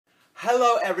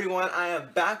Hello everyone, I am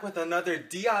back with another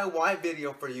DIY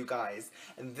video for you guys.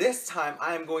 And this time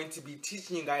I am going to be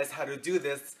teaching you guys how to do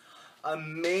this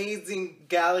amazing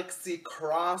galaxy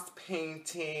cross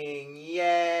painting.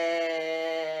 Yay!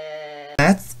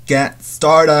 Let's get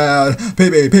started.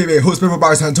 PB, who's been for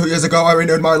Bison? 2 years ago I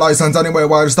renewed my license. Anyway,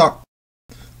 where to start?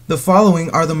 The following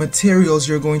are the materials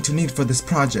you're going to need for this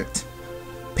project.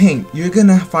 Paint. You're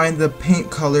gonna find the paint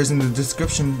colors in the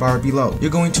description bar below. You're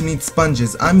going to need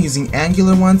sponges. I'm using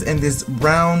angular ones and this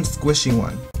round squishy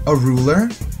one. A ruler,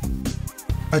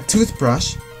 a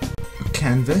toothbrush, a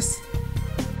canvas,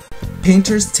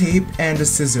 painter's tape and a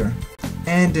scissor,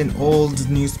 and an old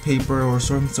newspaper or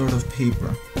some sort of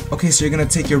paper. Okay, so you're gonna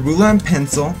take your ruler and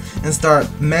pencil and start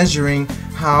measuring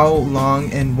how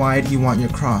long and wide you want your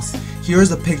cross.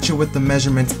 Here's a picture with the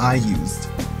measurements I used.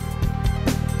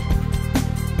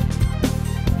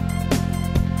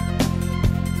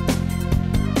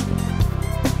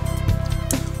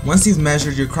 Once you've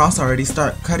measured your cross already,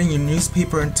 start cutting your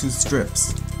newspaper into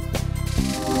strips.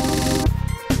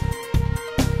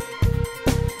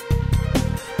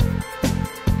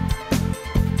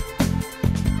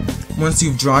 Once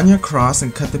you've drawn your cross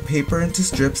and cut the paper into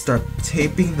strips, start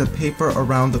taping the paper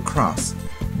around the cross.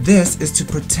 This is to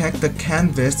protect the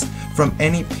canvas from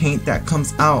any paint that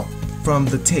comes out from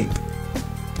the tape.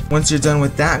 Once you're done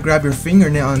with that, grab your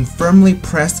fingernail and firmly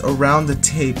press around the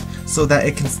tape so that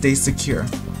it can stay secure.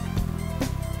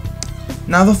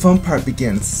 Now the fun part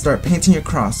begins. Start painting your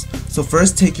cross. So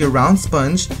first take your round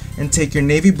sponge and take your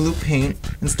navy blue paint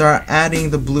and start adding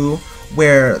the blue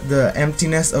where the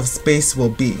emptiness of space will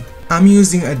be. I'm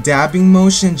using a dabbing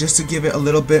motion just to give it a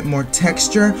little bit more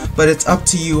texture, but it's up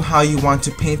to you how you want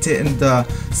to paint it in the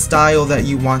style that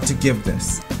you want to give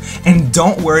this. And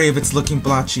don't worry if it's looking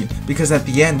blotchy, because at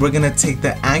the end we're going to take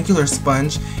the angular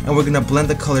sponge and we're going to blend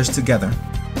the colors together.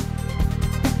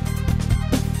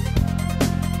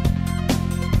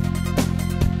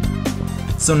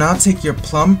 So now take your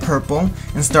plum purple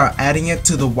and start adding it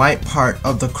to the white part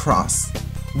of the cross.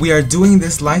 We are doing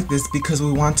this like this because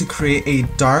we want to create a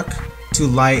dark to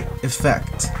light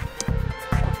effect.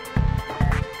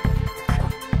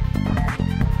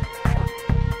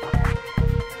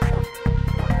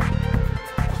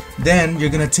 Then you're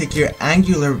going to take your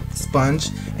angular sponge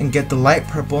and get the light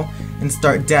purple and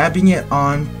start dabbing it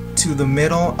on to the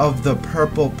middle of the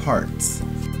purple parts.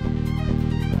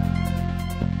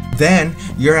 Then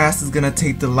your ass is going to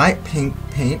take the light pink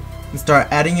paint and start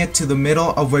adding it to the middle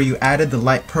of where you added the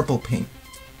light purple paint.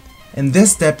 In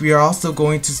this step we are also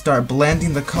going to start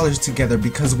blending the colors together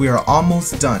because we are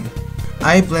almost done.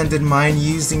 I blended mine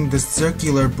using the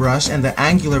circular brush and the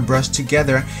angular brush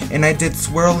together, and I did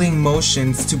swirling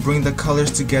motions to bring the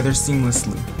colors together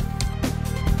seamlessly.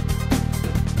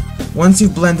 Once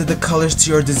you've blended the colors to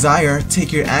your desire,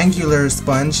 take your angular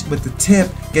sponge with the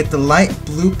tip, get the light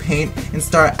blue paint, and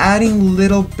start adding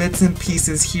little bits and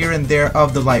pieces here and there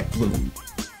of the light blue.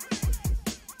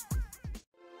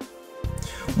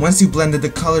 Once you blended the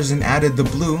colors and added the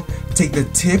blue, take the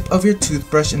tip of your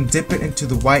toothbrush and dip it into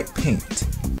the white paint.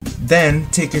 Then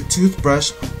take your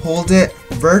toothbrush, hold it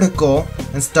vertical,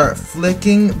 and start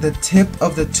flicking the tip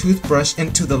of the toothbrush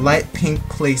into the light pink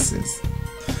places.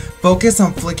 Focus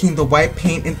on flicking the white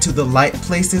paint into the light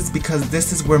places because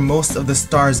this is where most of the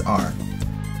stars are.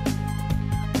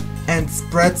 And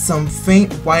spread some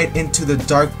faint white into the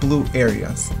dark blue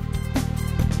areas.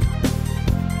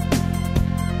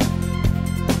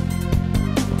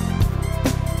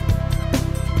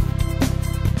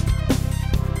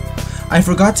 I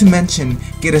forgot to mention,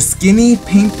 get a skinny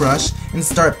paintbrush and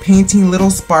start painting little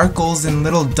sparkles and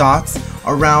little dots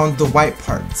around the white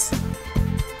parts.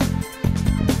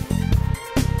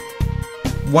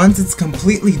 Once it's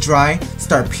completely dry,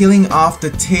 start peeling off the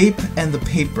tape and the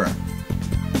paper.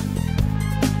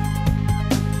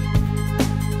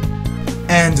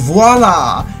 And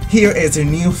voila! Here is a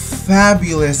new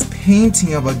fabulous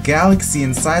painting of a galaxy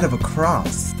inside of a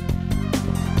cross.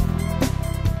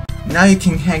 Now you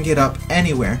can hang it up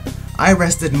anywhere. I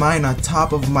rested mine on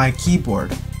top of my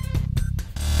keyboard.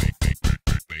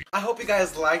 I hope you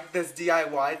guys liked this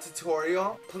DIY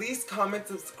tutorial. Please comment,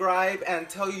 subscribe, and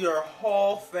tell your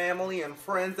whole family and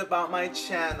friends about my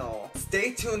channel.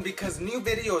 Stay tuned because new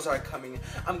videos are coming.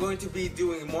 I'm going to be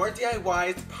doing more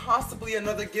DIYs, possibly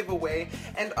another giveaway,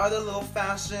 and other little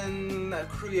fashion,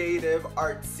 creative,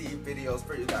 artsy videos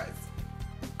for you guys.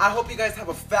 I hope you guys have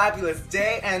a fabulous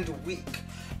day and week.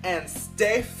 And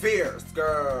stay fierce,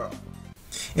 girl.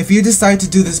 If you decide to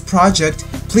do this project,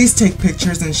 please take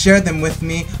pictures and share them with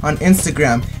me on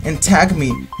Instagram and tag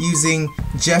me using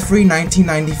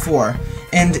Jeffrey1994.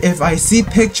 And if I see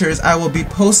pictures, I will be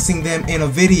posting them in a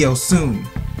video soon.